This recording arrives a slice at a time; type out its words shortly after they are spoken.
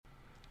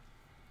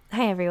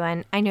Hi,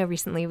 everyone. I know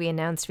recently we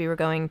announced we were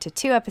going to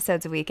 2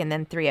 episodes a week and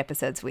then 3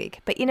 episodes a week.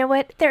 But you know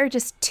what? There are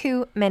just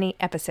too many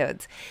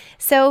episodes.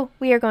 So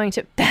we are going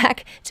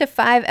back to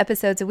 5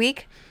 episodes a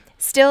week.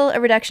 Still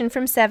a reduction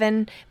from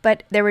 7,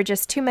 but there were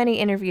just too many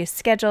interviews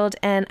scheduled,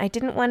 and I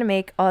didn't want to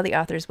make all the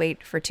authors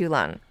wait for too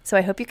long. So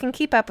I hope you can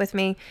keep up with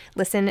me.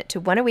 Listen to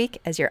 1 a week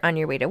as you're on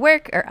your way to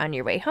work or on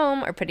your way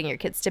home or putting your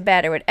kids to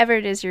bed or whatever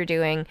it is you're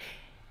doing.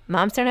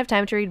 Moms Don't Have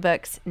Time to Read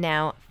Books,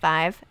 now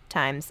 5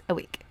 times a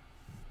week.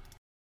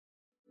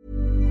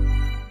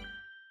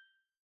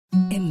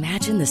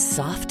 Imagine the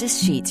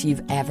softest sheets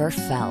you've ever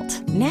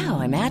felt. Now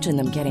imagine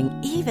them getting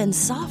even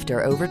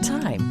softer over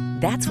time.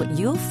 That's what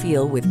you'll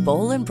feel with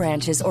Boll &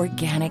 Branch's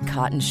organic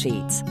cotton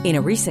sheets. In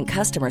a recent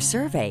customer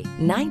survey,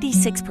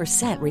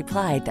 96%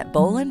 replied that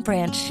Boll &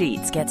 Branch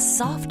sheets get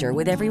softer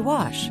with every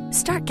wash.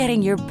 Start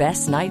getting your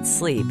best night's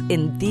sleep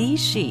in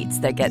these sheets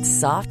that get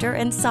softer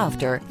and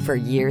softer for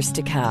years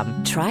to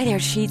come. Try their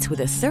sheets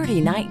with a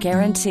 30-night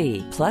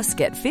guarantee. Plus,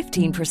 get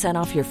 15%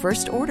 off your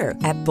first order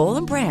at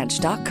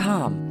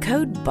bollandbranch.com.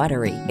 Code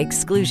BUTTERY.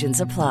 Exclusions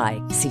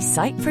apply. See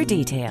site for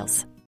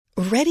details.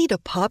 Ready to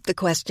pop the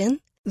question?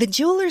 The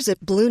jewelers at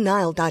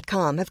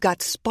BlueNile.com have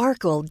got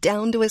sparkle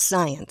down to a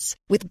science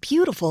with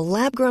beautiful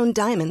lab-grown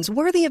diamonds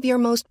worthy of your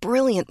most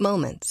brilliant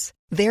moments.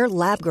 Their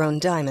lab-grown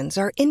diamonds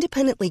are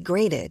independently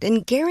graded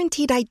and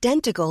guaranteed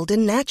identical to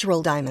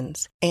natural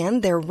diamonds,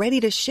 and they're ready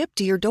to ship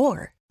to your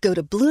door. Go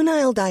to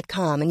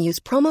BlueNile.com and use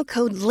promo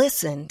code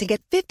LISTEN to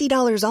get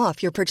 $50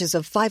 off your purchase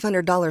of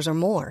 $500 or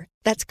more.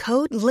 That's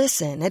code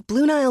LISTEN at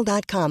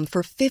BlueNile.com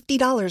for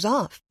 $50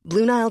 off.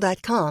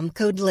 BlueNile.com,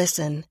 code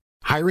LISTEN.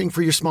 Hiring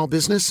for your small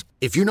business?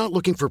 If you're not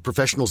looking for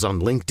professionals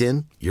on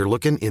LinkedIn, you're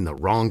looking in the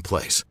wrong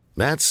place.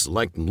 That's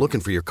like looking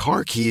for your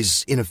car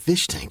keys in a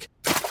fish tank.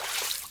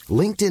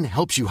 LinkedIn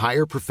helps you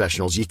hire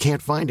professionals you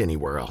can't find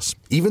anywhere else,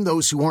 even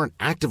those who aren't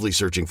actively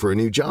searching for a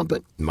new job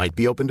but might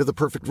be open to the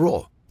perfect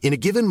role. In a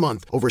given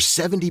month, over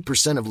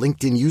 70% of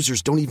LinkedIn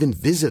users don't even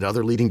visit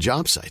other leading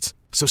job sites.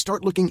 So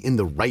start looking in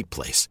the right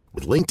place.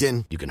 With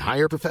LinkedIn, you can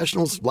hire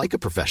professionals like a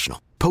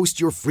professional. Post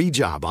your free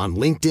job on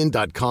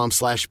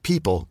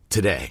linkedin.com/people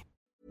today.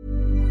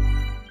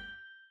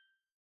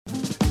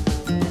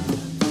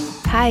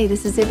 Hi,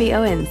 this is Zibby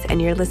Owens, and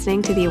you're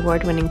listening to the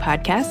award-winning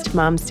podcast,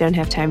 Moms Don't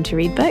Have Time to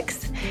Read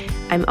Books.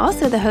 I'm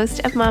also the host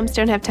of Moms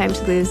Don't Have Time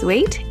to Lose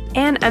Weight,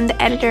 and I'm the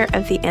editor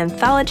of the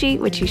anthology,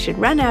 which you should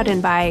run out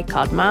and buy,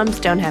 called Moms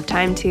Don't Have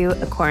Time to,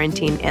 a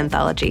quarantine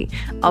anthology.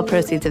 All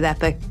proceeds of that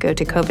book go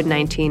to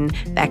COVID-19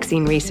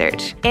 vaccine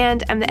research.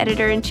 And I'm the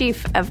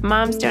editor-in-chief of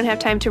Moms Don't Have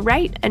Time to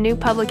Write, a new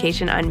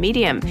publication on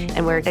Medium,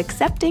 and we're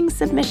accepting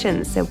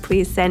submissions, so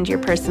please send your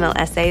personal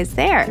essays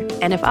there.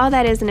 And if all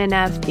that isn't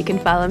enough, you can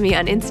follow me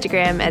on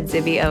Instagram at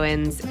Zibby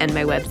Owens, and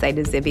my website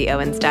is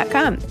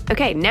zibbyowens.com.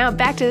 Okay, now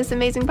back to this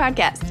amazing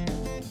podcast.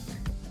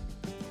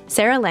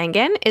 Sarah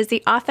Langan is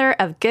the author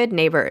of Good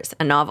Neighbors,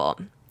 a novel.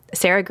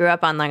 Sarah grew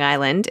up on Long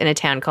Island in a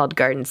town called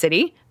Garden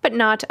City, but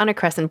not on a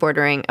crescent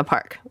bordering a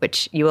park,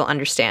 which you will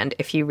understand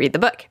if you read the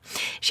book.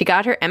 She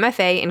got her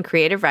MFA in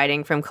creative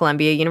writing from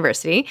Columbia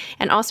University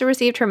and also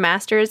received her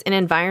master's in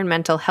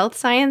environmental health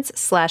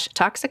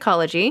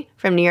science/toxicology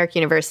from New York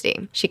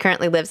University. She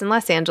currently lives in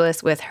Los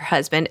Angeles with her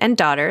husband and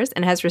daughters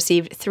and has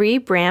received 3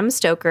 Bram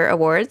Stoker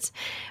Awards.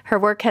 Her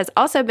work has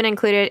also been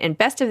included in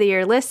Best of the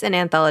Year lists and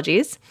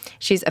anthologies.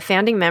 She's a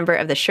founding member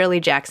of the Shirley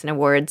Jackson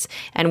Awards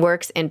and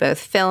works in both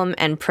film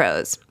and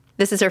prose.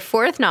 This is her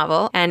 4th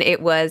novel, and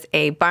it was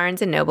a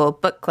Barnes & Noble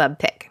book club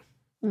pick.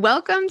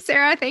 Welcome,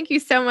 Sarah. Thank you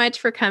so much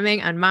for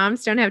coming on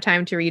Moms Don't Have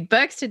Time to Read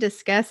Books to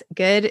discuss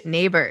Good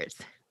Neighbors.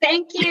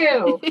 Thank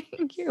you.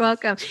 You're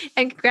welcome.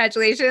 And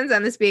congratulations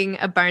on this being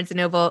a Barnes &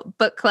 Noble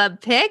book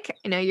club pick.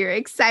 I know you're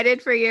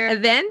excited for your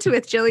event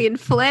with Gillian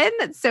Flynn.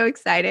 That's so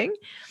exciting.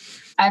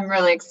 I'm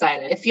really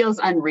excited. It feels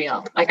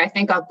unreal. Like, I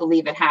think I'll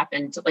believe it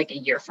happened like a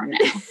year from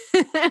now.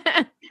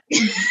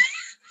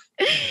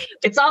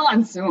 It's all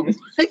on Zoom.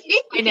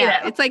 I know.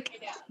 It's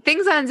like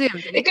things on Zoom.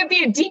 It could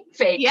be a deep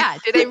fake. Yeah.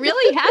 Do they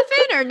really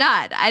happen or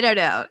not? I don't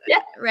know.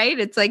 Yeah. Right?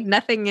 It's like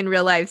nothing in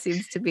real life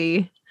seems to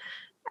be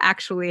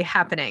actually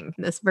happening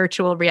in this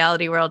virtual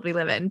reality world we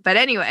live in. But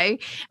anyway,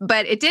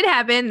 it did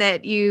happen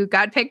that you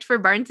got picked for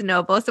Barnes &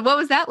 Noble. So what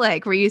was that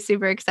like? Were you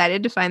super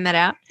excited to find that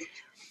out?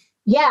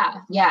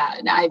 Yeah.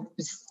 And I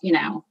was,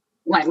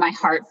 like my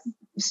heart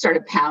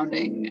started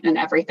pounding and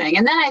everything.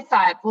 And then I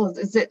thought, well,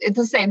 it's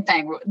the same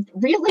thing.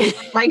 Really?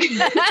 Like,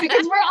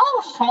 because we're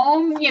all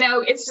home,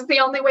 it's just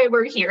the only way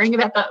we're hearing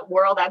about the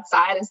world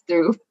outside is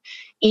through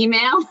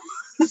email.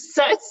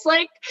 So it's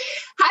like,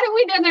 how do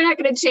we know they're not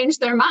going to change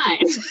their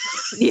mind?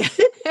 Yeah.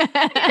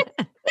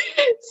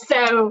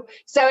 So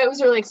it was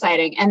really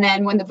exciting. And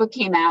then when the book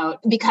came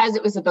out, because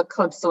it was a book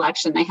club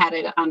selection, they had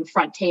it on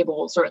front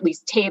tables, or at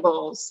least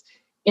tables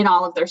in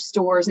all of their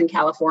stores in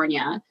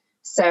California.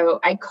 So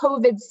I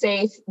COVID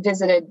safe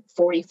visited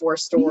 44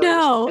 stores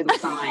and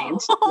signed.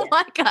 Oh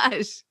my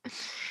gosh.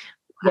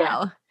 Wow.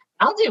 Yeah.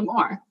 I'll do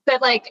more.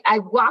 But like, I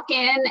walk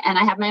in and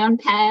I have my own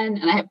pen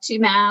and I have 2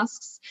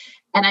 masks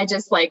and I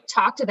just like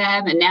talk to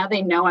them, and now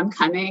they know I'm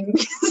coming.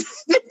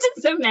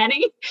 So so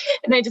many,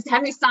 and they just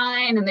have me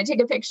sign and they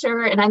take a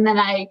picture. And then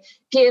I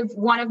give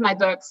one of my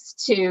books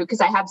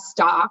because I have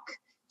stock,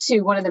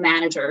 to one of the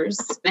managers,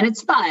 and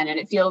it's fun and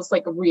it feels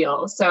like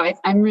real. So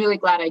I'm really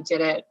glad I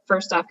did it,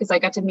 first off, because I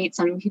got to meet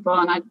some people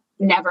and I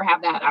never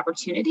have that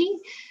opportunity.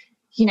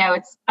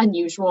 It's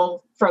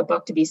unusual for a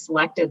book to be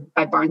selected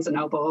by Barnes &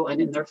 Noble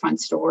and in their front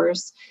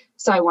stores.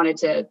 So I wanted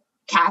to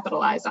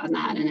capitalize on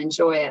that and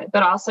enjoy it.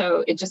 But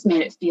also it just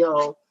made it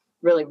feel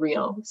really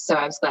real. So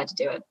I was glad to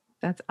do it.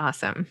 That's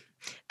awesome.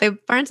 The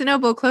Barnes &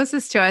 Noble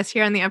closest to us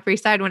here on the Upper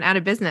East Side went out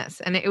of business,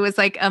 and it was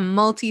like a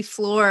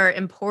multi-floor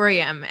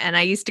emporium. And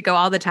I used to go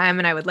all the time,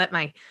 and I would let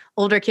my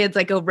older kids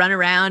go run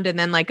around and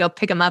then go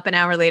pick them up an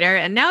hour later.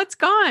 And now it's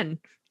gone.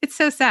 It's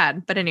so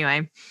sad. But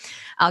anyway,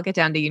 I'll get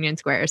down to Union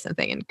Square or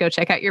something and go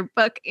check out your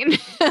book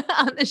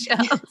on the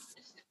shelves.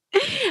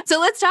 So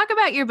let's talk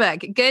about your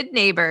book, Good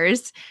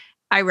Neighbors.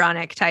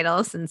 Ironic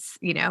title since,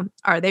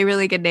 are they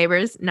really good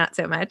neighbors? Not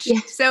so much.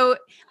 Yeah. So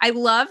I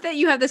love that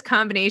you have this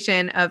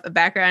combination of a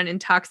background in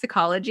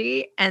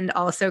toxicology and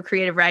also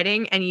creative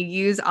writing. And you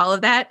use all of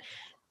that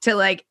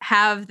to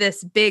have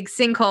this big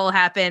sinkhole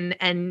happen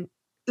and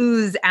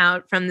ooze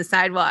out from the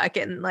sidewalk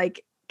and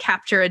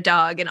capture a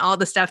dog and all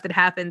the stuff that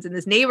happens in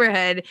this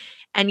neighborhood.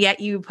 And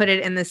yet you put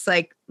it in this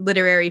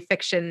literary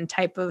fiction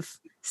type of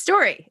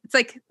story.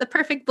 It's the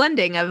perfect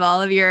blending of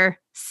all of your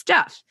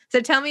stuff. So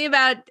tell me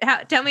about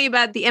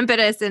the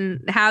impetus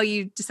and how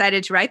you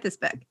decided to write this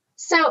book.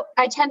 So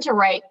I tend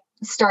to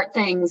start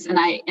things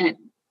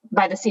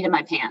by the seat of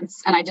my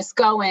pants, and I just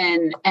go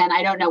in and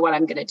I don't know what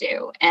I'm going to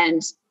do.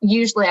 And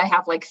usually I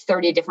have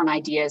 30 different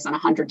ideas and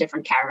 100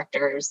 different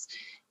characters.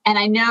 And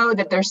I know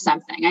that there's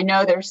something. I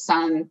know there's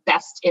some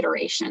best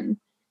iteration.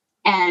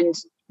 And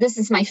this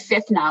is my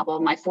fifth novel,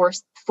 my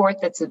fourth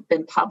that's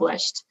been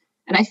published.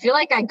 And I feel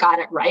like I got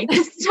it right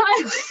this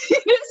time.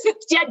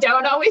 Yeah,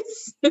 don't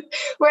always.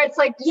 Where it's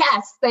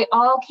yes, they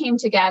all came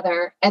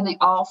together and they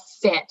all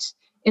fit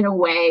in a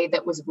way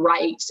that was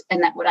right.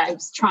 And that what I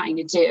was trying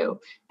to do.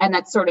 And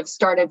that sort of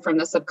started from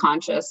the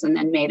subconscious and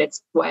then made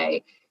its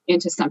way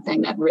into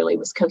something that really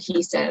was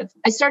cohesive.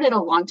 I started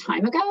a long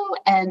time ago,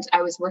 and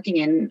I was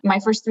my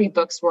first 3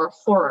 books were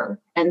horror.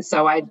 And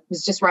so I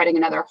was just writing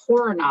another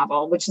horror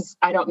novel, which is,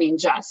 I don't mean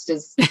just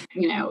as,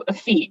 a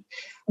feat,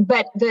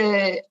 but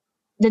the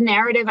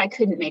narrative I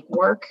couldn't make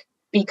work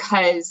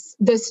because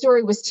the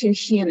story was too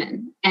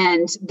human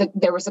and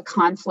there was a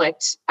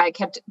conflict. I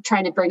kept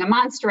trying to bring a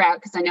monster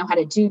out because I know how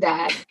to do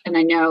that. And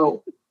I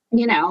know,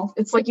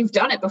 it's you've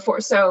done it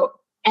before. So,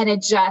 and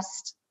it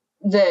just,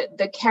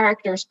 the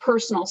characters'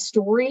 personal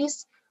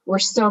stories were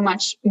so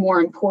much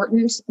more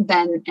important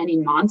than any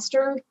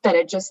monster that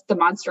the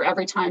monster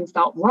every time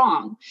felt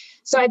wrong.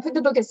 So I put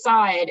the book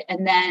aside,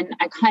 and then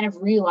I kind of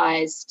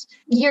realized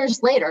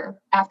years later,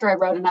 after I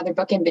wrote another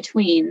book in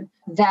between,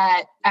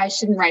 that I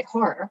shouldn't write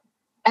horror.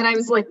 And I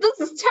was this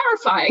is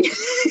terrifying,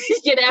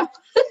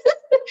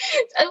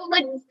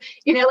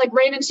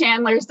 Raymond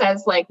Chandler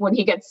says, when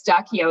he gets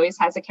stuck, he always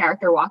has a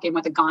character walking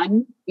with a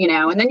gun,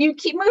 and then you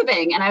keep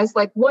moving. And I was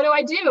what do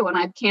I do when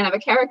I can't have a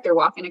character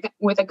walking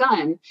with a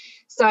gun?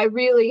 So I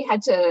really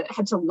had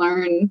to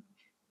learn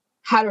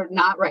how to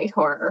not write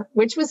horror,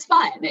 which was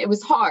fun. It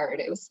was hard.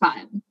 It was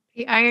fun.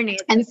 The irony.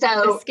 And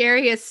so the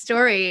scariest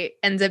story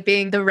ends up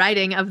being the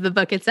writing of the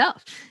book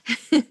itself.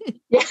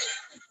 Yeah.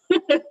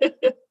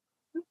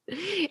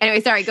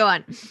 Anyway, sorry, go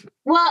on.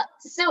 Well,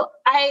 so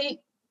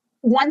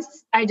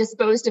once I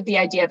disposed of the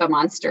idea of a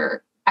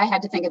monster, I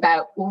had to think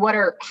about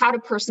how do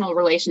personal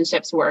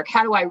relationships work?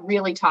 How do I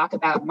really talk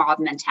about mob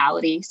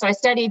mentality? So I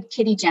studied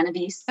Kitty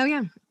Genovese. Oh,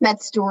 yeah.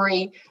 That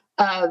story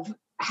of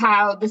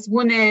how this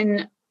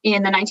woman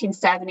in the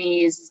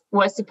 1970s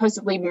was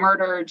supposedly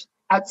murdered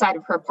outside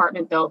of her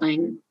apartment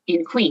building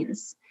in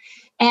Queens.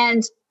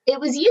 And it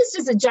was used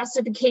as a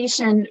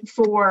justification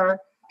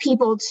for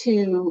people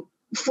to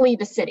flee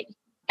the city.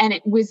 And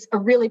it was a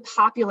really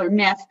popular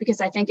myth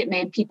because I think it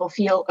made people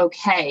feel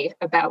okay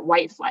about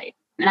white flight.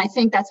 And I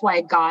think that's why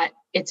it got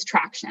its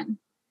traction.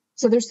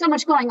 So there's so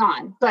much going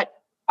on. But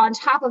on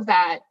top of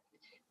that,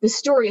 the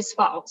story is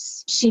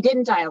false. She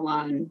didn't die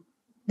alone.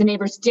 The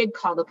neighbors did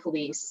call the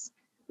police.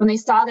 When they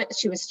saw that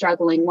she was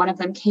struggling, one of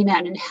them came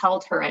out and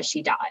held her as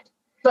she died.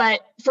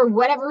 But for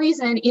whatever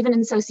reason, even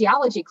in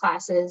sociology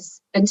classes,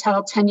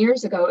 until 10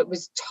 years ago, it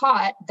was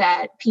taught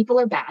that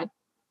people are bad.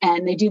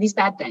 And they do these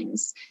bad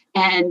things.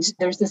 And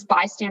there's this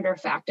bystander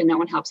effect and no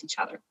one helps each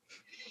other.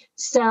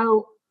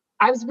 So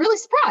I was really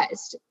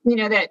surprised,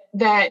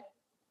 that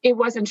it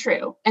wasn't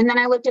true. And then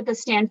I looked at the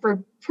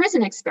Stanford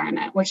prison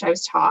experiment, which I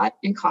was taught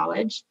in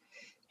college.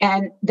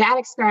 And that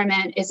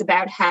experiment is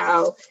about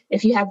how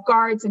if you have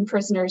guards and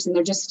prisoners and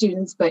they're just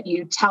students, but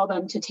you tell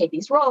them to take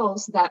these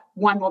roles, that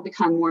one will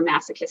become more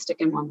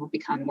masochistic and one will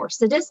become more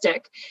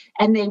sadistic.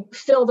 And they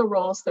fill the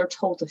roles they're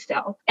told to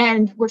fill.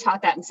 And we're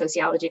taught that in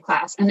sociology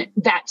class. And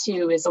that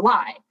too is a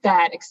lie.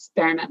 That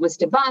experiment was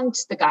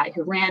debunked. The guy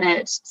who ran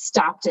it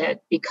stopped it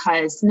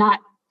not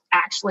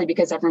actually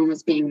because everyone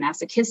was being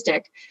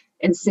masochistic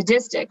and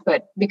sadistic,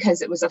 but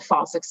because it was a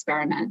false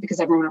experiment, because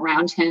everyone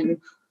around him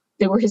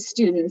They were his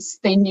students.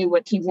 They knew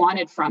what he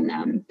wanted from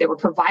them. They were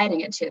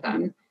providing it to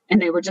them,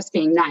 and they were just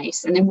being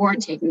nice, and they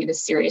weren't taking it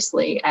as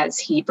seriously as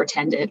he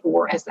pretended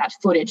or as that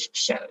footage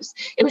shows.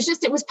 It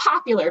was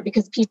popular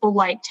because people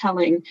like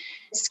telling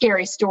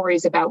scary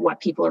stories about what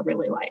people are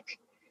really like.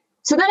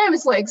 So then I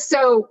was like,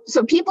 so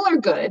people are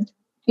good,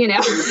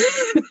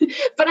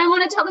 but I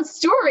want to tell a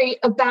story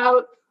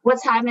about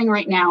what's happening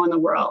right now in the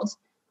world.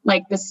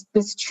 Like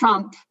this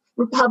Trump,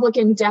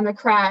 Republican,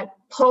 Democrat,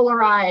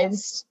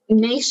 polarized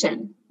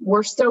nation.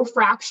 We're so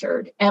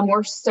fractured, and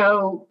we're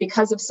so,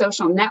 because of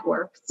social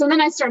network. So then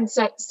I started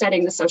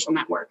studying the social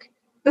network.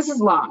 This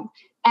is long.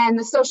 And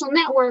the social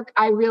network,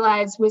 I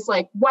realized was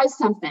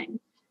something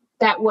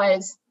that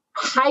was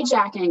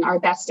hijacking our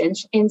best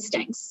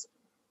instincts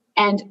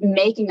and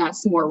making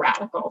us more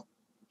radical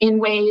in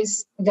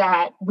ways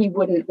that we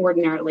wouldn't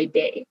ordinarily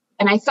be.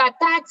 And I thought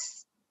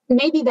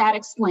maybe that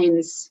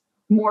explains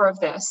more of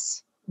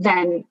this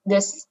than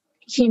this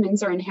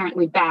humans are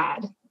inherently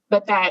bad,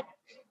 but that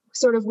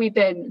sort of we've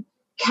been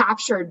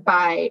captured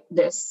by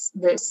this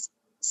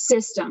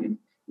system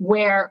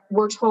where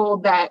we're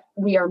told that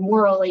we are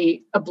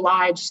morally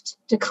obliged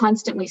to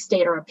constantly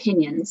state our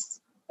opinions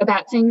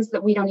about things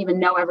that we don't even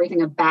know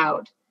everything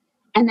about.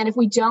 And that if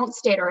we don't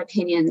state our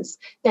opinions,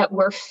 that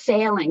we're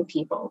failing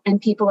people,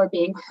 and people are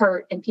being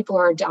hurt, and people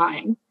are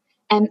dying.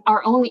 And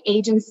our only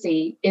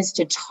agency is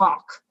to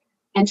talk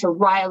and to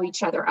rile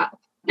each other up.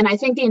 And I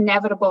think the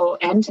inevitable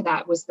end to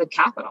that was the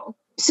Capitol.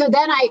 So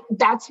then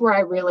that's where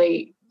I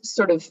really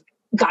sort of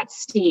got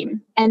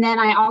steam. And then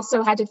I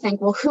also had to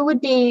think, well, who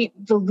would be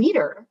the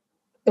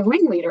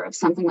ringleader of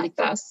something like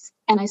this?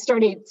 And I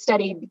studied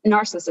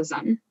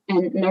narcissism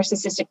and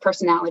narcissistic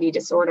personality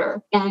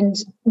disorder. And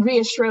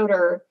Ria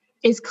Schroeder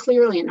is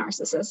clearly a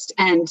narcissist.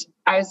 And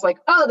I was like,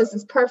 oh, this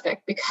is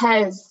perfect,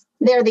 because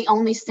they're the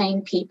only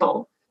sane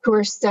people who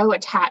are so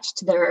attached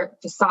to their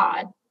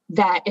facade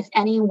that if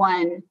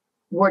anyone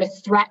were to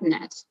threaten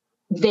it,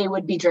 they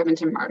would be driven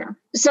to murder.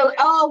 So it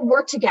all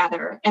worked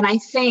together. And I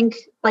think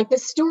the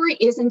story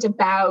isn't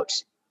about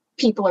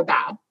people are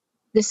bad.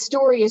 The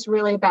story is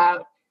really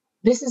about,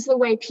 this is the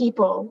way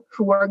people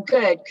who are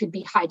good could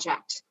be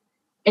hijacked.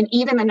 And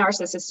even the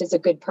narcissist is a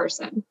good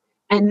person.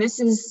 And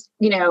this is,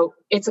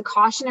 it's a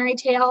cautionary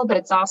tale, but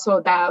it's also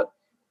about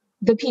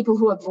the people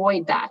who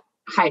avoid that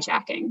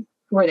hijacking,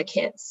 who are the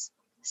kids.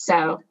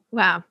 So.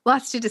 Wow.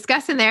 Lots to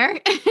discuss in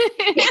there.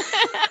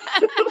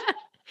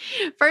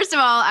 First of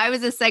all, I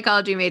was a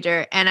psychology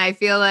major, and I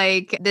feel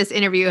like this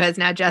interview has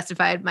now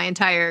justified my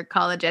entire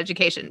college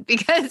education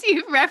because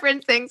you've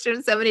referenced things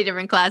from so many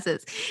different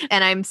classes.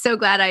 And I'm so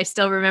glad I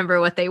still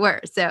remember what they were.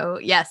 So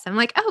yes, I'm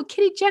like, oh,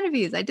 Kitty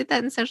Genovese. I did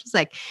that in social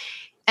psych.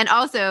 And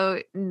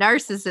also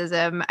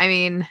narcissism. I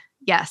mean,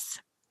 yes,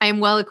 I'm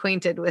well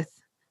acquainted with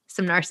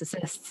some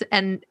narcissists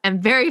and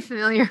I'm very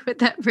familiar with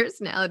that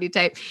personality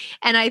type.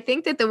 And I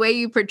think that the way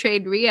you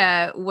portrayed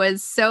Ria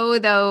was so,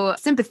 though,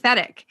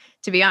 sympathetic,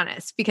 to be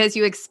honest, because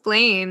you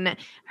explain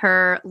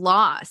her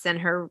loss and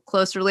her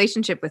close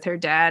relationship with her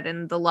dad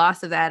and the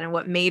loss of that and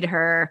what made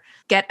her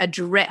get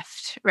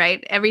adrift,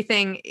 right?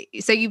 Everything.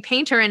 So you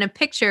paint her in a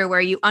picture where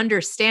you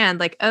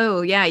understand,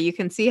 oh yeah, you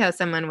can see how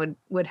someone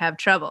would have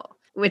trouble,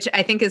 which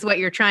I think is what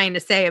you're trying to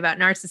say about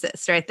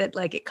narcissists, right? That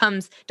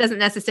it doesn't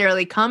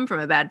necessarily come from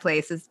a bad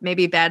place. Is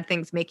maybe bad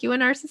things make you a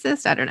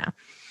narcissist? I don't know.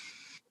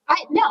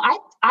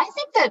 I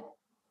think that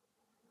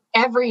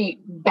every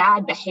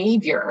bad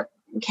behavior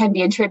can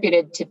be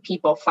attributed to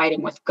people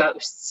fighting with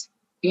ghosts.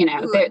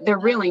 They're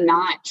really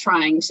not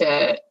trying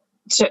to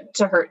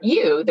hurt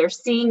you. They're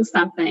seeing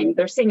something,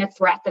 they're seeing a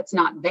threat that's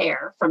not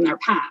there from their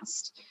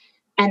past.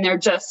 And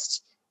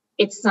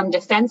it's some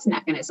defense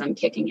mechanism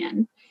kicking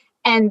in.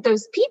 And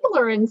those people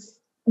are in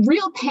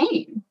real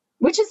pain,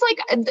 which is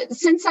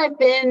since I've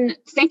been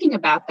thinking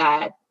about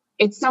that,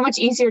 it's so much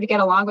easier to get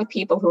along with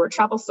people who are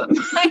troublesome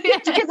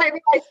because I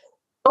realize,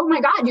 oh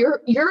my God,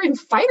 you're in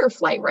fight or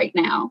flight right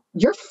now.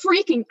 You're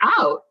freaking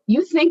out.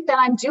 You think that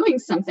I'm doing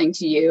something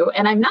to you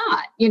and I'm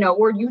not,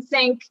 or you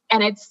think,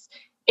 and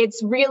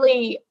it's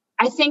really,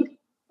 I think,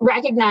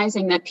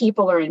 recognizing that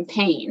people are in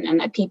pain and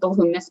that people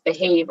who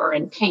misbehave are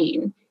in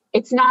pain.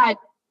 It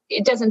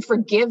doesn't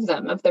forgive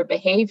them of their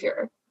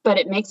behavior, but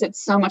it makes it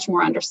so much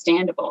more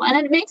understandable.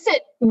 And it makes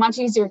it much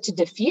easier to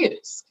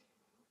diffuse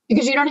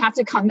because you don't have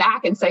to come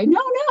back and say,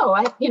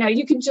 no,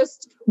 you can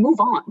just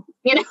move on.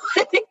 I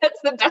think that's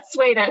the best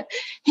way to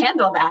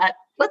handle that.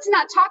 Let's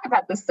not talk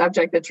about the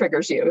subject that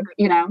triggers you,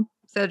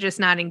 So just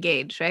not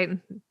engage, right?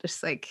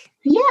 Just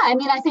yeah,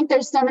 I think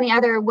there's so many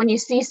when you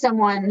see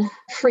someone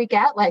freak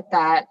out like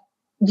that,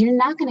 you're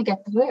not going to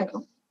get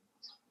through.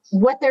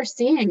 What they're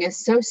seeing is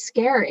so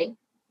scary.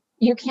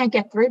 You can't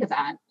get through to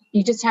that.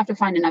 You just have to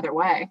find another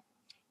way.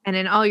 And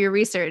in all your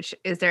research,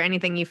 is there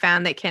anything you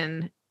found that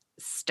can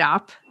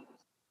stop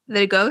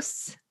the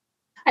ghosts?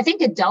 I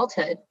think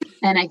adulthood.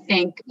 And I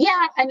think,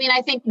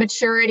 I think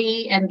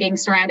maturity and being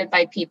surrounded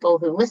by people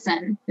who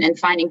listen and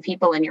finding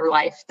people in your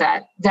life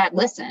that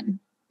listen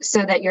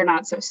so that you're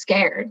not so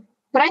scared.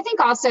 But I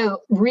think also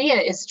Ria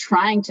is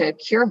trying to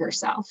cure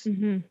herself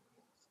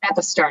at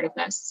the start of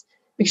this.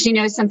 because she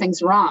knows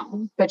something's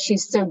wrong, but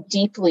she's so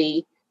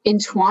deeply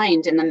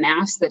entwined in the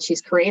mask that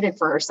she's created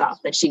for herself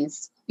that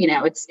she's,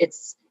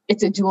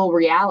 it's a dual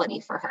reality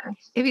for her.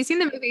 Have you seen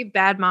the movie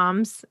Bad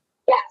Moms?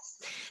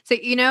 Yes. So,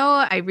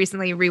 I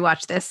recently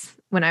rewatched this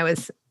when I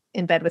was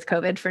in bed with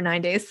COVID for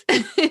 9 days.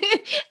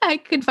 I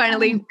could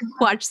finally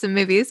watch some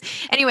movies.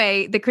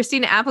 Anyway, the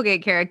Christina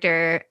Applegate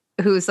character,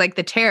 who's like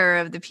the terror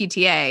of the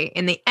PTA,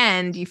 in the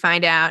end, you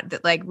find out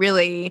that like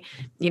really,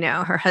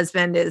 her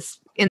husband is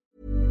in.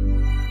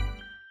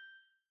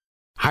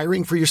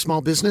 Hiring for your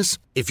small business?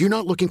 If you're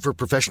not looking for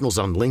professionals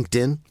on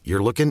LinkedIn,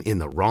 you're looking in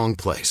the wrong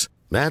place.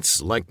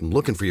 That's like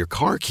looking for your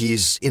car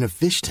keys in a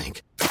fish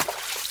tank.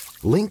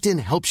 LinkedIn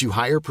helps you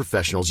hire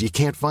professionals you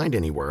can't find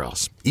anywhere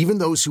else, even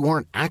those who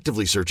aren't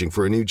actively searching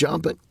for a new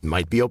job but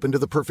might be open to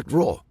the perfect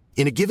role.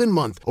 In a given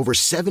month, over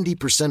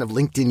 70% of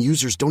LinkedIn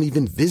users don't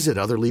even visit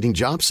other leading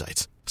job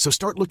sites. So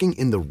start looking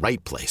in the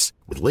right place.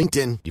 With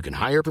LinkedIn, you can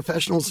hire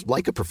professionals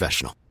like a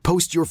professional.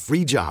 Post your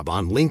free job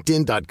on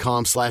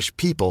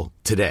linkedin.com/people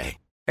today.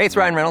 Hey, it's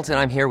Ryan Reynolds, and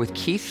I'm here with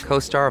Keith,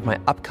 co-star of my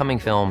upcoming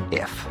film,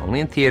 If, only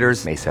in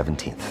theaters May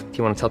 17th. Do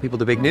you want to tell people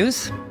the big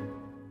news?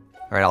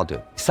 All right, I'll do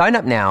it. Sign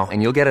up now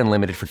and you'll get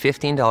unlimited for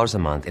 $15 a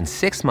month and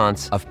 6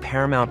 months of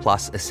Paramount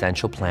Plus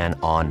Essential Plan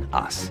on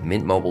us.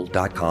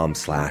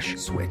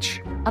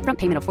 MintMobile.com/switch. Upfront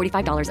payment of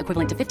 $45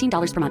 equivalent to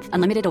 $15 per month.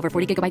 Unlimited over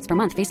 40 gigabytes per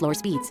month. Face lower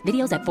speeds.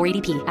 Videos at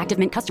 480p. Active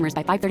Mint customers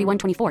by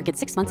 531.24 get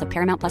 6 months of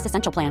Paramount Plus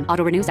Essential Plan.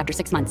 Auto renews after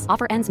 6 months.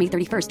 Offer ends May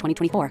 31st,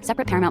 2024.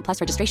 Separate Paramount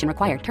Plus registration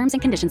required. Terms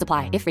and conditions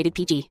apply if rated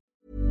PG.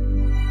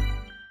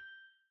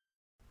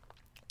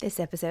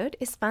 This episode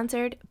is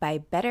sponsored by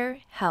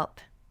BetterHelp.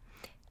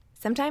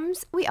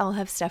 Sometimes we all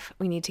have stuff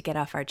we need to get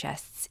off our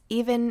chests.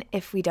 Even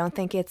if we don't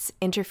think it's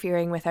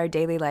interfering with our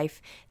daily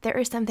life, there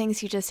are some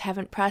things you just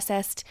haven't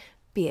processed,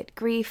 be it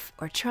grief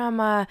or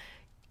trauma,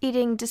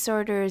 eating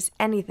disorders,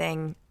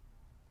 anything.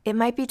 It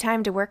might be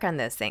time to work on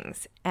those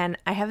things, and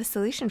I have a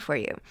solution for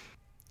you.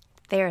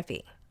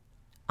 Therapy.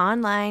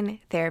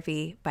 Online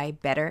therapy by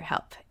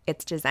BetterHelp.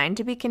 It's designed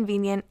to be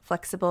convenient,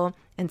 flexible,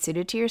 and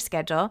suited to your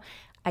schedule.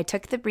 I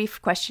took the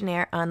brief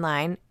questionnaire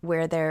online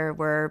where there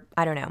were,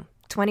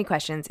 20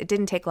 questions. It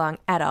didn't take long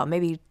at all,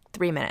 maybe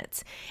 3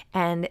 minutes.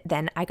 And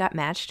then I got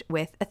matched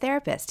with a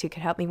therapist who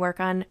could help me work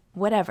on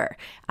whatever.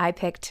 I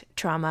picked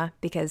trauma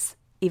because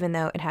even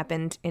though it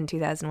happened in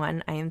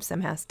 2001, I am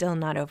somehow still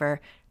not over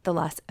the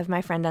loss of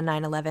my friend on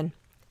 9/11.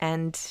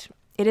 And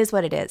it is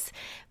what it is.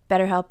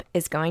 BetterHelp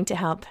is going to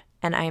help.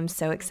 And I am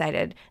so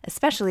excited,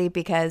 especially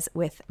because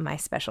with my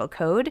special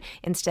code,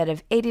 instead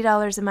of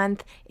 $80 a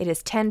month, it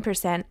is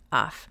 10%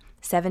 off,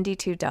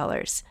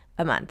 $72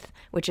 a month,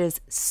 which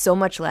is so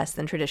much less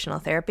than traditional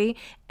therapy.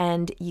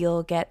 And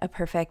you'll get a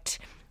perfect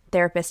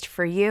therapist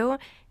for you.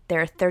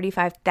 There are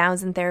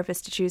 35,000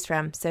 therapists to choose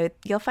from, so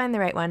you'll find the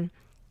right one.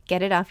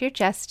 Get it off your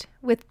chest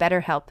with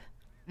BetterHelp.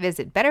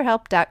 Visit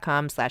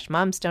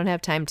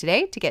BetterHelp.com/momsdon'thavetime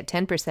today to get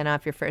 10%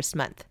 off your first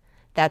month.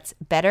 That's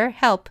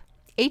BetterHelp,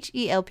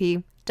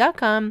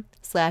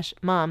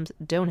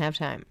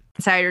 HELP.com/momsdon'thavetime.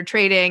 Insider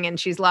trading, and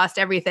she's lost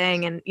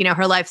everything, and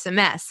her life's a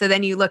mess. So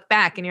then you look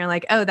back and you're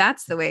like, oh,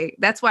 that's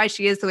why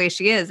she is the way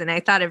she is. And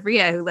I thought of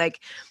Rhea, who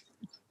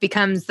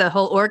becomes the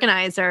whole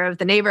organizer of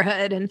the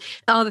neighborhood and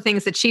all the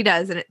things that she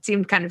does. And it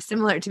seemed kind of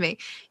similar to me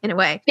in a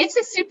way. It's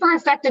a super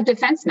effective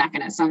defense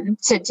mechanism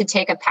to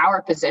take a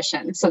power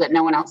position so that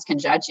no one else can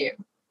judge you.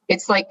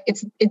 It's like,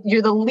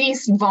 you're the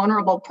least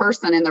vulnerable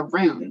person in the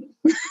room.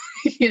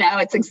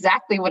 It's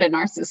exactly what a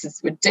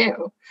narcissist would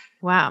do.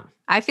 Wow.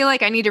 I feel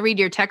like I need to read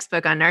your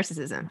textbook on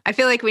narcissism. I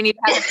feel like we need to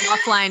have an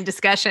offline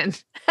discussion.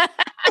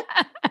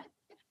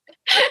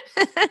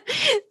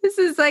 This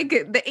is like,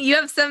 you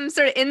have some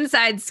sort of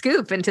inside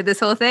scoop into this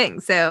whole thing.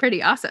 So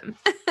pretty awesome.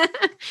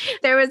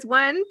 There was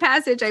one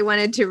passage I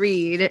wanted to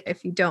read,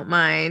 if you don't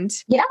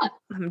mind. Yeah.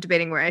 I'm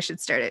debating where I should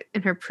start it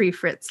in her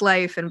pre-Fritz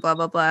life and blah,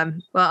 blah, blah.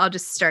 Well, I'll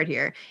just start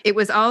here. It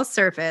was all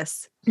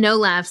surface. No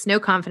laughs, no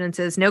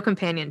confidences, no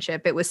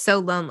companionship. It was so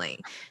lonely.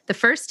 The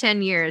first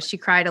 10 years, she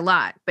cried a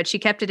lot, but she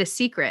kept it a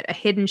secret, a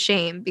hidden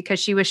shame, because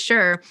she was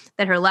sure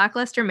that her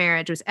lackluster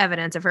marriage was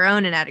evidence of her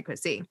own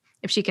inadequacy.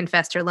 If she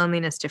confessed her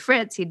loneliness to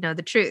Fritz, he'd know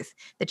the truth,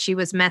 that she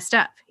was messed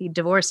up. He'd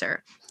divorce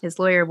her. His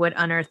lawyer would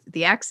unearth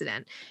the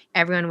accident.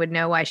 Everyone would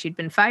know why she'd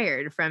been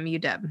fired from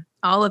UW.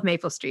 All of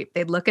Maple Street.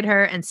 They'd look at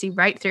her and see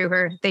right through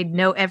her. They'd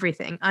know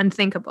everything,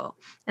 unthinkable.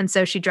 And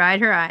so she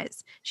dried her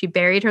eyes. She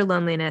buried her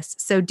loneliness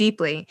so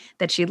deeply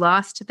that she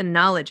lost the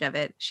knowledge of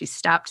it. She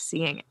stopped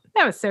seeing it.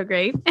 That was so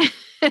great.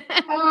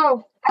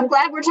 Oh, I'm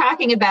glad we're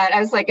talking about, I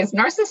was like, is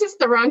narcissist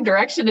the wrong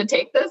direction to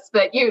take this?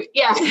 But you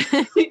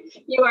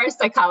are a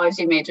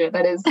psychology major.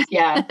 That is,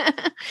 yeah.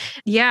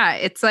 Yeah.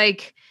 It's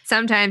like,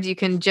 sometimes you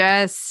can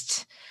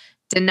just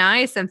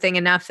deny something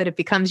enough that it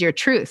becomes your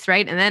truth,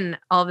 right? And then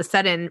all of a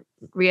sudden,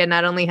 Rhea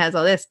not only has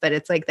all this, but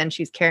it's like, then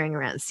she's carrying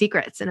around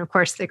secrets. And of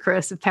course, the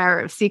corrosive power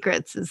of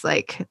secrets is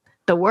like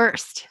the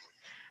worst.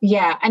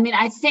 Yeah. I mean,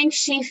 I think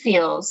she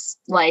feels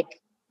like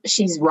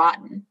she's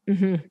rotten.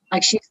 Mm-hmm.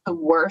 Like she's the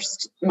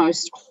worst,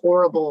 most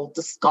horrible,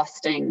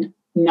 disgusting,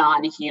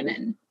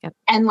 non-human. Yep.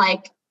 And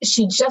like,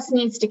 she just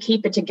needs to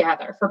keep it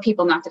together for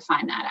people not to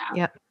find that out.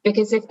 Yep.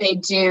 Because if they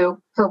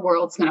do, her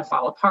world's going to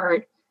fall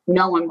apart.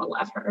 No one will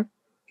love her.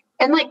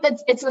 And like,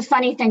 it's the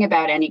funny thing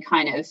about any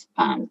kind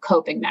of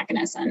coping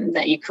mechanism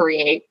that you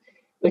create,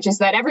 which is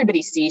that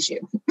everybody sees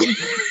you.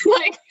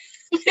 like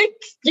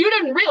you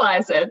didn't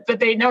realize it, but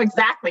they know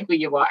exactly who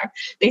you are.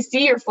 They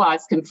see your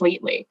flaws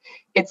completely.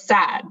 It's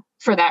sad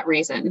for that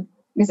reason,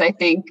 because I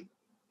think,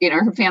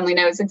 her family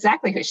knows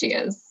exactly who she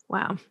is.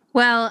 Wow.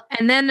 Well,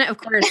 and then of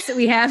course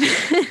we have,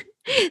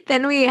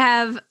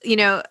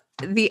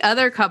 the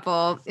other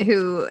couple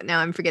who, now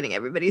I'm forgetting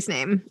everybody's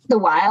name. The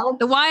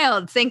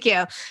Wilds. Thank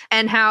you.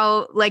 And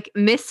how like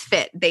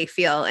misfit they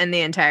feel in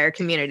the entire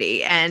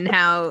community, and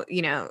how,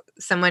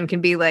 someone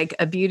can be like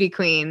a beauty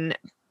queen,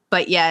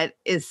 but yet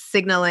is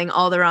signaling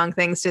all the wrong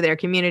things to their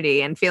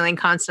community and feeling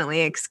constantly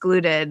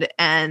excluded,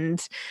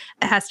 and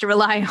has to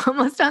rely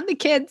almost on the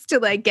kids to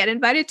like get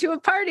invited to a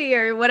party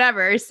or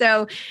whatever.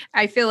 So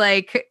I feel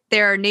like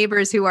there are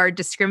neighbors who are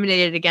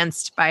discriminated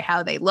against by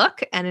how they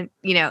look. And,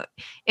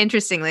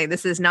 interestingly,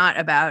 this is not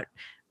about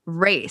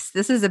race.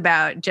 This is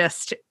about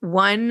just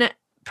one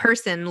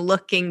person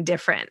looking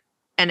different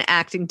and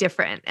acting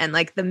different, and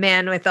like the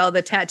man with all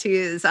the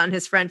tattoos on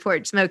his front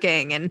porch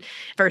smoking, and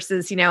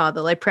versus, all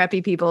the like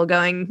preppy people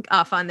going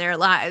off on their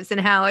lives,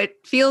 and how it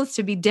feels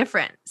to be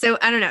different. So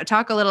I don't know,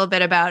 talk a little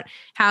bit about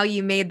how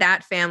you made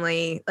that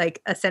family like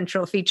a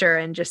central feature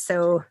and just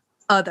so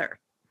other.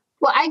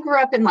 Well, I grew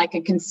up in like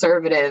a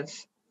conservative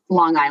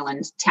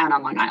town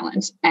on Long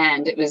Island,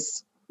 and it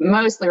was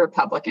mostly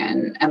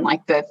Republican. And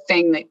like the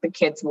thing that the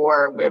kids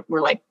wore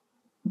were like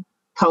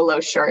polo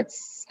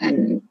shirts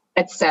and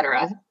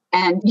etc.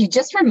 And you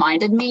just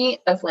reminded me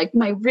of like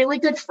my really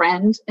good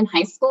friend in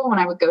high school when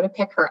I would go to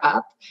pick her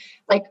up.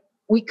 Like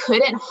we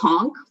couldn't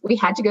honk. We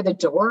had to go to the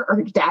door,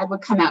 or dad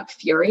would come out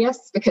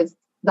furious because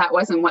that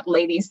wasn't what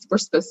ladies were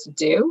supposed to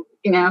do,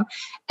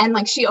 And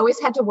like she always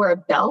had to wear a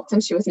belt,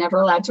 and she was never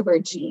allowed to wear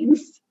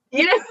jeans,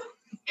 And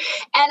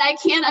I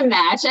can't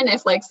imagine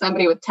if like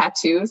somebody with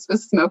tattoos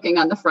was smoking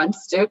on the front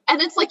stoop.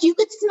 And it's like you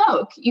could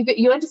smoke.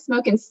 You had to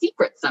smoke in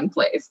secret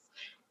someplace,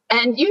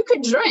 and you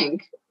could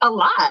drink a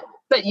lot.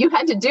 But you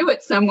had to do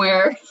it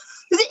somewhere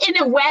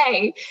in a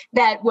way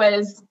that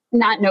was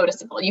not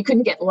noticeable. You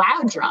couldn't get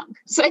loud drunk.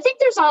 So I think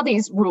there's all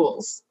these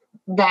rules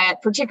that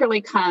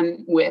particularly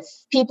come with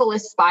people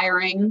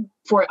aspiring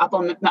for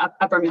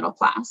upper middle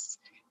class.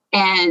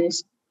 And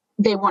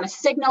they want to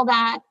signal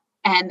that,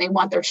 and they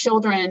want their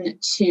children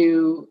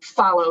to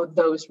follow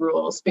those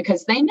rules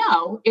because they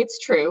know it's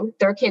true.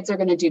 Their kids are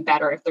going to do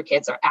better if their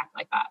kids act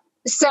like that.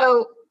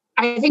 So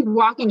I think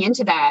walking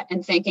into that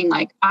and thinking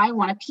like, I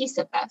want a piece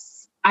of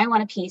this. I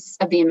want a piece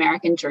of the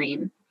American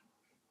dream.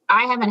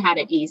 I haven't had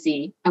it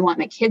easy. I want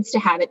my kids to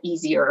have it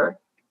easier.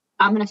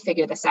 I'm going to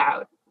figure this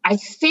out. I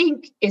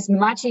think is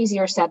much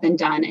easier said than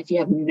done if you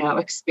have no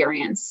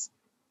experience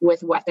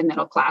with what the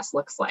middle class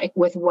looks like,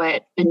 with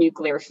what a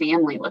nuclear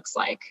family looks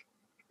like.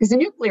 Because a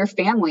nuclear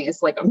family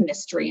is like a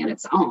mystery in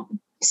its own.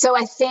 So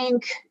I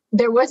think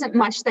there wasn't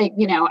much that,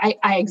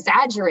 I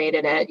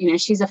exaggerated it.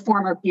 She's a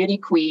former beauty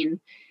queen,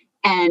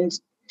 and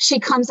she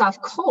comes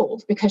off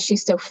cold because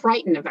she's so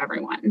frightened of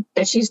everyone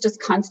that she's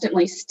just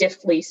constantly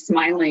stiffly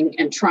smiling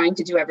and trying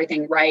to do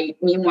everything right.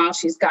 Meanwhile,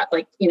 she's got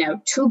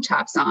tube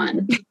tops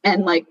on,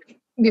 and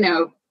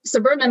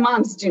suburban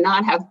moms do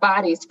not have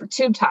bodies for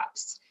tube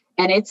tops,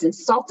 and it's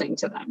insulting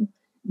to them.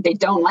 They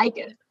don't like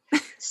it.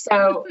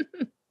 So,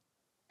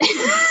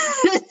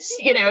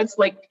 it's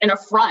like an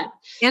affront.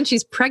 And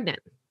she's pregnant,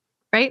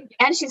 right?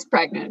 And she's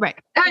pregnant. Right.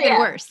 Oh, yeah.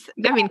 Worse.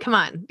 I mean, come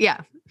on.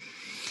 Yeah.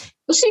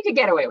 Well, she could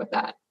get away with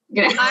that.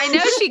 I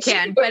know she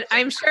can, but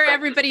I'm sure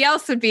everybody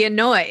else would be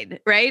annoyed,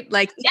 right?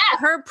 Like,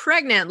 her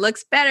pregnant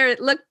looks better.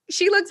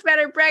 She looks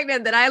better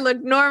pregnant than I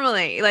look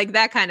normally, like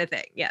that kind of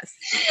thing. Yes.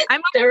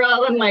 They're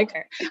all in like,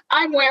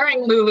 I'm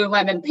wearing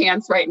Lululemon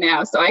pants right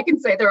now, so I can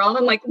say they're all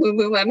in like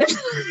Lululemon,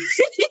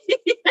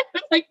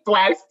 like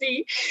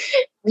blousey.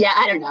 Yeah,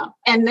 I don't know.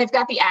 And they've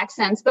got the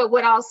accents, but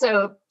what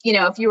also,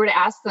 if you were to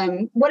ask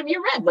them, what have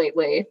you read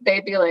lately?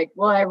 They'd be like,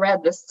 well, I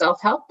read this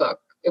self-help book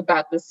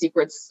about the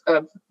secrets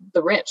of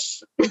the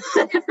rich.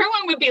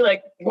 Everyone would be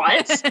like,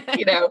 what?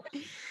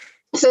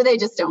 So they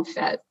just don't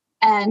fit.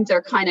 And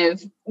they're kind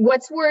of,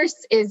 what's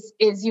worse is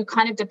you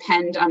kind of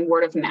depend on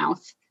word of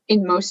mouth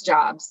in most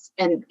jobs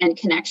and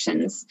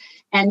connections.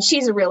 And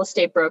she's a real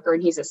estate broker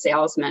and he's a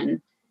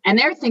salesman. And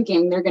they're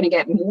thinking they're going to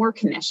get more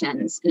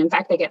commissions. And in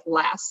fact, they get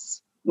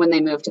less when they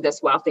move to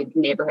this wealthy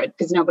neighborhood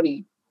because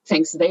nobody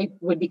thinks they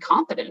would be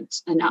competent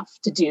enough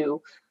to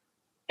do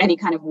any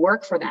kind of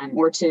work for them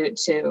or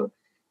to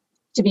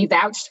be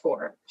vouched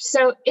for.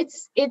 So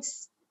it's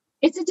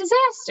a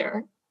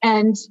disaster.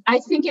 And I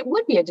think it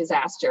would be a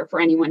disaster for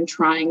anyone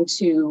trying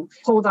to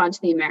hold on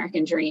to the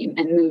American dream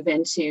and move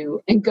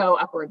into and go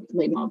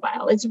upwardly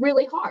mobile. It's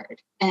really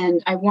hard.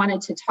 And I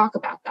wanted to talk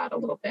about that a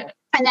little bit.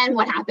 And then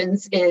what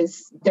happens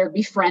is they're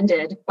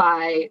befriended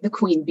by the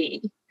queen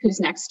bee, who's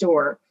next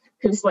door,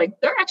 who's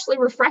like, they're actually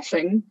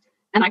refreshing.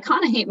 and I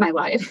kind of hate my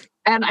life,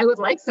 and I would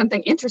like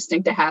something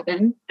interesting to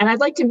happen, and I'd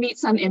like to meet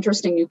some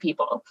interesting new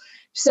people.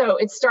 So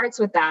it starts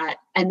with that.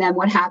 And then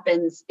what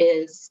happens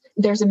is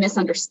there's a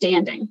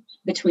misunderstanding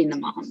between the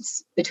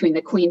moms, between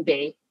the queen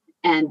bee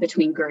and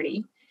between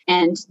Gertie.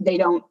 And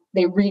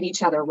they read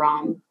each other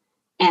wrong.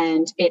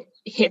 And it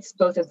hits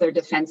both of their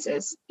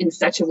defenses in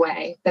such a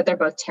way that they're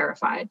both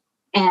terrified.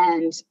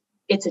 And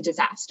it's a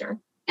disaster.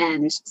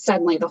 And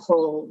suddenly the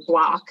whole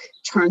block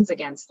turns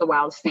against the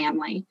Wilde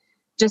family,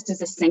 just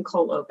as a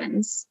sinkhole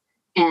opens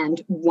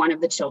and one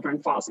of the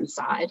children falls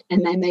inside.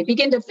 And then they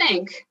begin to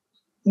think,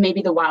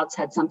 maybe the Wildes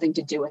had something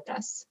to do with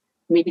this.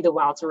 Maybe the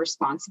Wildes are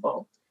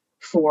responsible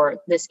for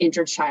this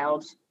injured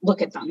child.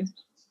 Look at them.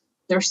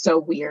 They're so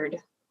weird.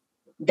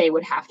 They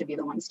would have to be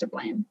the ones to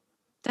blame.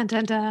 Dun,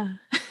 dun, dun.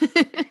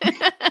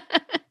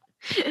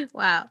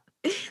 Wow.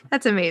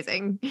 That's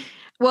amazing.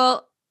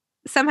 Well,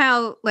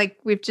 somehow, like,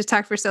 we've just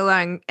talked for so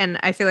long and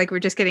I feel like we're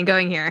just getting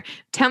going here.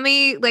 Tell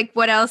me, like,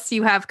 what else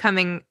you have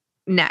coming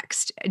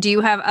next? Do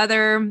you have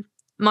other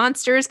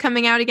monsters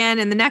coming out again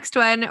in the next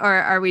one, or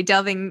are we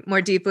delving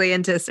more deeply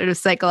into sort of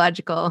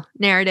psychological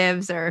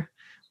narratives, or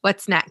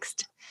what's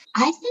next?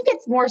 I think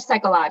it's more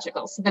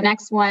psychological. So the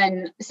next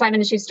one,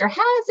 Simon & Schuster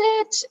has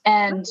it,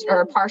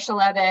 or a partial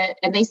of it,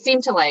 and they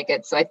seem to like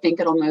it. So I think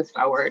it'll move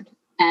forward.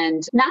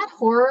 And not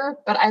horror,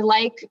 but I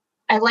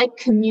like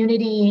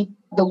community,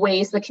 the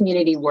ways the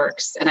community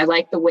works. And I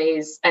like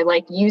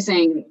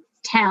using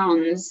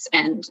towns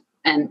and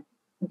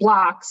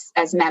blocks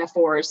as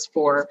metaphors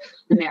for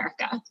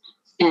America.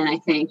 And I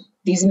think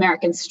these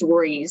American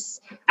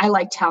stories, I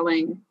like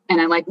telling, and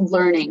I like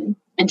learning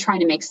and trying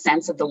to make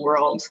sense of the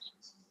world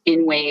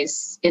in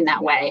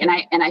that way.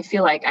 And I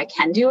feel like I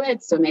can do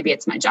it. So maybe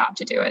it's my job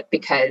to do it,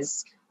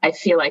 because I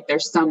feel like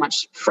there's so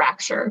much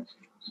fracture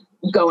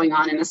going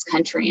on in this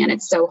country and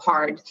it's so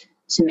hard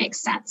to make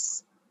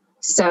sense.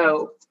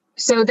 So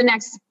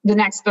the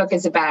next book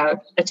is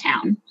about a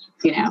town,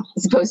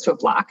 as opposed to a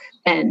block.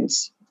 And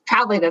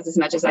probably that's as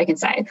much as I can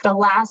say. The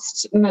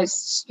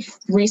most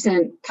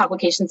recent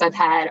publications I've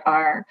had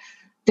are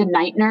The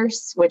Night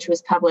Nurse, which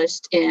was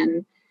published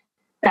in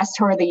Best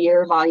Horror of the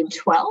Year, Volume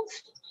 12.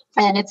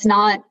 And it's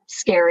not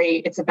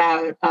scary. It's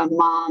about a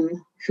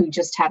mom who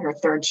just had her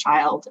third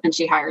child and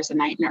she hires a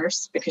night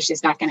nurse because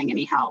she's not getting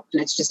any help.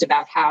 And it's just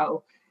about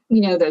how,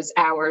 those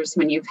hours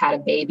when you've had a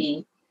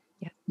baby.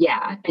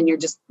 Yeah. And you're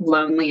just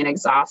lonely and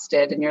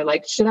exhausted. And you're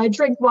like, should I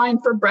drink wine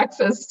for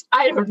breakfast?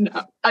 I don't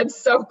know. I'm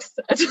so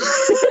upset.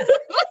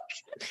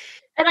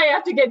 And I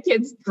have to get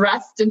kids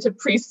dressed into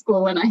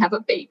preschool and I have a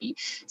baby.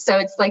 So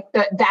it's like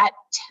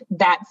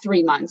that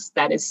 3 months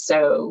that is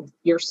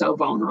you're so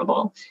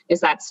vulnerable is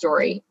that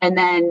story. And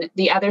then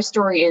the other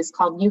story is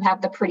called You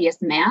Have the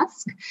Prettiest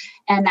Mask.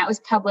 And that was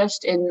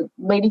published in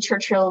Lady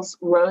Churchill's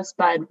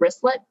Rosebud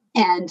Wristlet.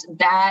 And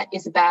that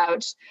is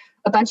about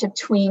a bunch of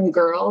tween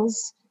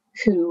girls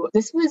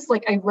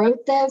I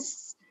wrote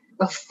this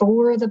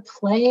before the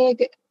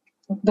plague,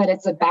 but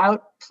it's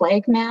about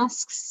plague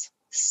masks.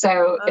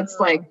 So it's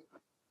like,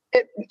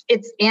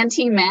 it's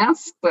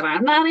anti-mask, but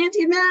I'm not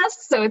anti-mask.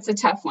 So it's a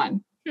tough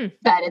one.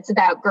 But it's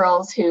about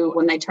girls who,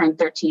 when they turn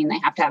 13, they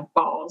have to have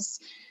balls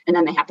and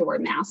then they have to wear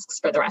masks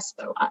for the rest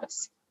of their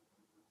lives.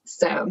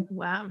 So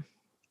wow.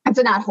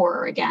 It's not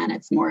horror again.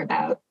 It's more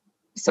about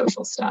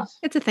social stuff.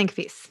 It's a think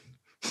piece.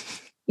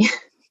 Yeah.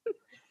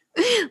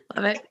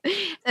 Love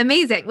it.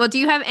 Amazing. Well, do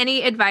you have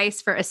any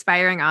advice for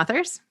aspiring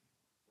authors?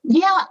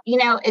 Yeah.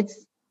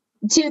 It's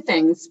two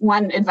things.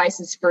 One, advice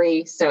is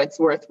free. So it's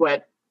worth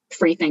what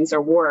free things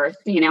are worth.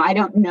 I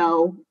don't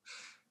know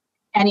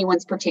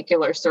anyone's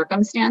particular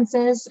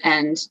circumstances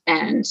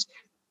and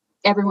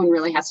everyone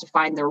really has to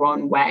find their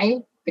own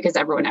way because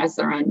everyone has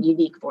their own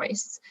unique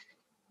voice.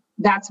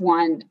 That's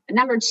one.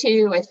 Number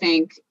two, I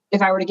think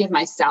if I were to give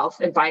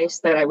myself advice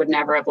that I would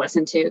never have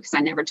listened to, because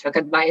I never took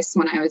advice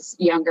when I was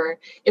younger,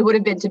 it would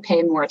have been to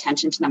pay more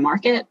attention to the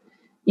market.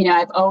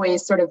 I've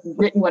always sort of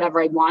written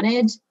whatever I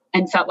wanted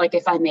and felt like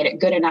if I made it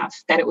good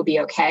enough that it would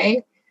be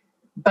okay.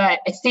 But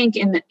I think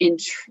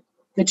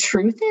the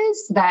truth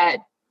is that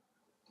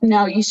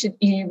no,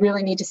 you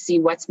really need to see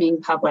what's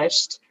being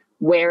published,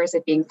 where is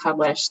it being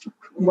published,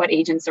 what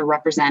agents are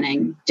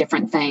representing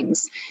different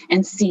things,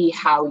 and see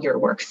how your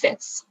work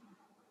fits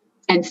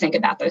and think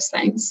about those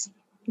things.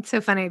 It's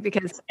so funny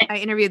because I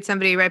interviewed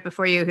somebody right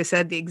before you who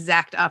said the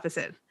exact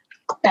opposite.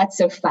 That's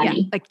so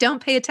funny. Yeah, like,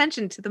 don't pay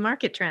attention to the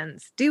market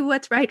trends. Do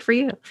what's right for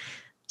you.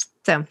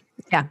 So,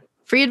 yeah.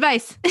 Free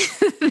advice.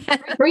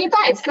 Free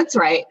advice. That's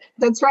right.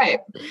 That's right.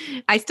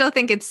 I still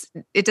think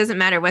it doesn't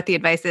matter what the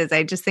advice is.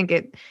 I just think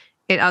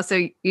it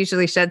also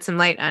usually sheds some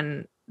light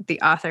on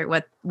the author,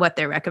 what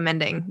they're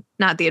recommending,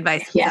 not the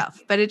advice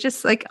itself. But it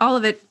just, like, all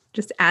of it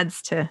just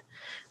adds to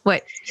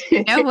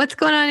what's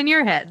going on in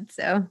your head.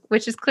 So,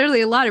 which is clearly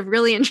a lot of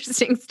really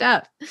interesting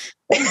stuff.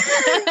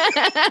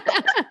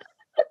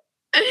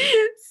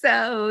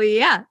 So,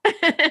 yeah.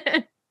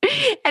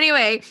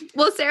 Anyway,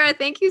 well, Sarah,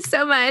 thank you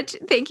so much.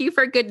 Thank you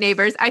for Good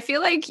Neighbors. I feel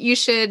like you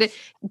should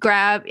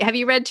have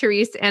you read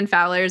Therese Ann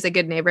Fowler's A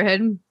Good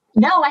Neighborhood?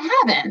 No, I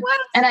haven't. What?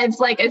 And I've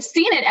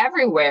seen it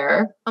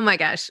everywhere. Oh my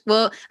gosh.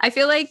 Well, I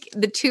feel like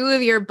the two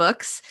of your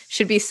books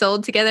should be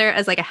sold together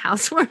as like a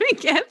housewarming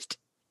gift.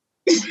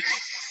 Because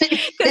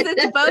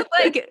it's both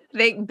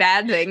like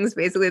bad things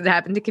basically that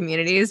happen to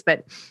communities,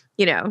 but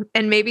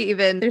and maybe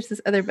even there's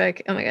this other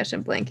book. Oh my gosh,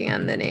 I'm blanking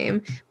on the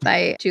name,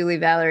 by Julie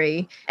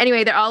Valerie.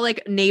 Anyway, they're all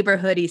like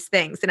neighborhoody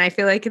things. And I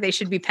feel like they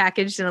should be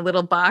packaged in a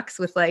little box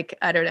with like,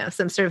 I don't know,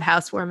 some sort of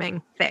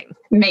housewarming thing.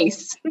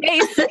 Mace.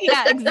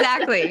 Yeah,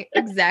 exactly.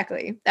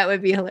 Exactly. That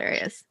would be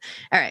hilarious.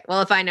 All right.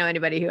 Well, if I know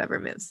anybody who ever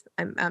moves,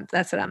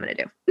 that's what I'm going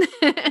to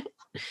do.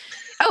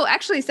 Oh,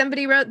 actually,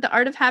 somebody wrote The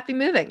Art of Happy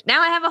Moving.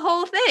 Now I have a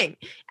whole thing.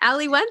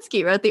 Ali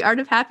Wensky wrote The Art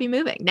of Happy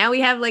Moving. Now we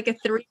have like a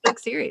 3-book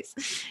series.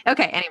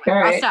 Okay,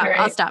 anyway,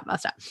 I'll stop.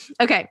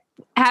 Okay,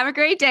 have a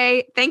great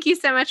day. Thank you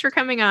so much for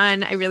coming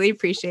on. I really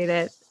appreciate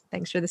it.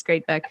 Thanks for this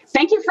great book.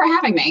 Thank you for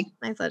having me.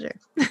 My pleasure.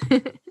 All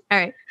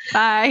right,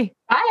 bye.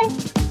 Bye.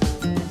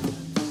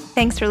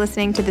 Thanks for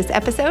listening to this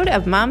episode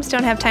of Moms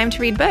Don't Have Time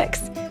to Read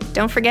Books.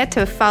 Don't forget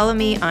to follow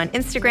me on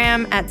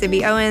Instagram at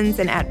Zibby Owens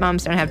and at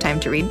Moms Don't Have Time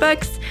to Read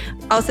Books.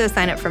 Also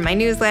sign up for my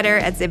newsletter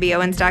at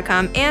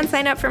zibbyowens.com and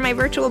sign up for my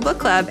virtual book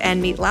club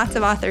and meet lots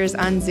of authors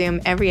on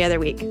Zoom every other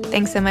week.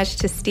 Thanks so much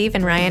to Steve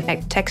and Ryan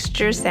at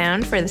Texture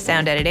Sound for the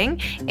sound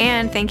editing.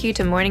 And thank you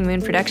to Morning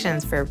Moon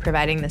Productions for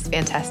providing this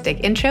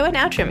fantastic intro and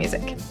outro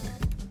music.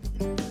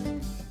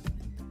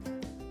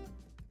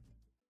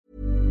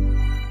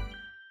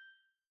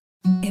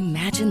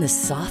 Imagine the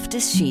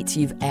softest sheets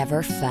you've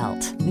ever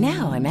felt.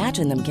 Now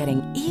imagine them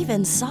getting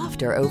even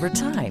softer over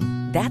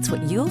time. That's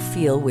what you'll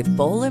feel with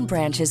Boll &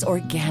 Branch's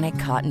organic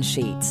cotton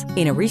sheets.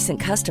 In a recent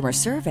customer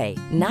survey,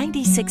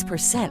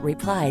 96%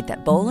 replied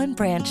that Boll &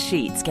 Branch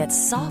sheets get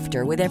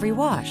softer with every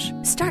wash.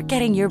 Start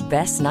getting your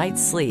best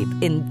night's sleep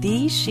in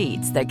these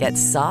sheets that get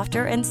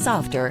softer and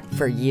softer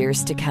for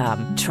years to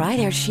come. Try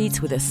their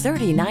sheets with a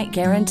 30-night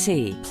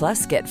guarantee.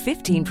 Plus, get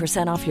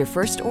 15% off your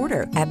first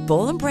order at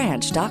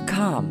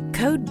bollandbranch.com.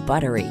 Code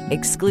BUTTERY.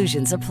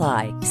 Exclusions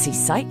apply. See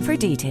site for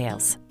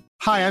details.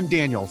 Hi, I'm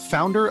Daniel,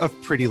 founder of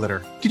Pretty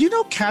Litter. Did you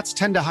know cats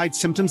tend to hide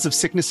symptoms of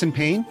sickness and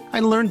pain? I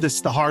learned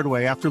this the hard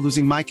way after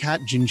losing my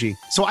cat, Gingy.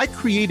 So I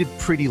created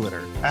Pretty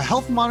Litter, a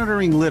health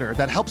monitoring litter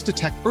that helps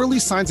detect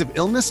early signs of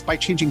illness by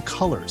changing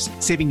colors,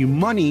 saving you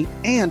money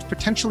and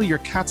potentially your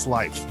cat's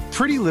life.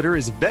 Pretty Litter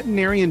is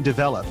veterinarian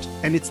developed,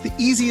 and it's the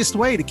easiest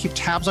way to keep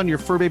tabs on your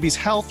fur baby's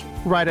health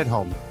right at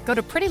home. Go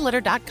to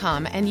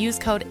prettylitter.com and use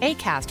code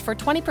ACAST for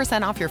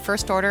 20% off your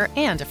first order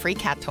and a free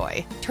cat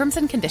toy. Terms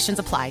and conditions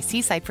apply.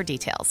 See site for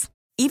details.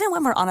 Even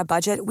when we're on a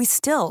budget, we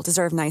still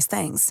deserve nice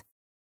things.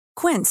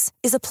 Quince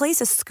is a place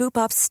to scoop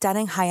up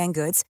stunning high-end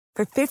goods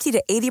for 50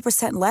 to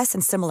 80% less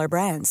than similar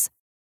brands.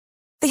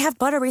 They have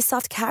buttery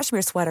soft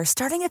cashmere sweaters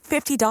starting at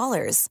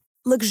 $50,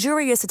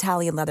 luxurious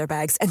Italian leather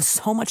bags, and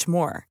so much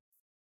more.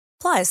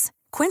 Plus,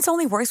 Quince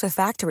only works with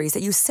factories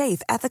that use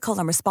safe, ethical,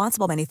 and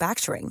responsible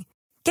manufacturing.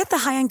 Get the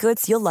high-end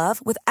goods you'll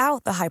love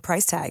without the high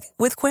price tag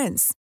with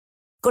Quince.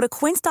 Go to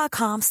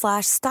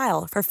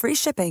quince.com/style for free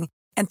shipping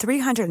and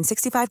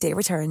 365-day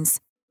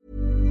returns.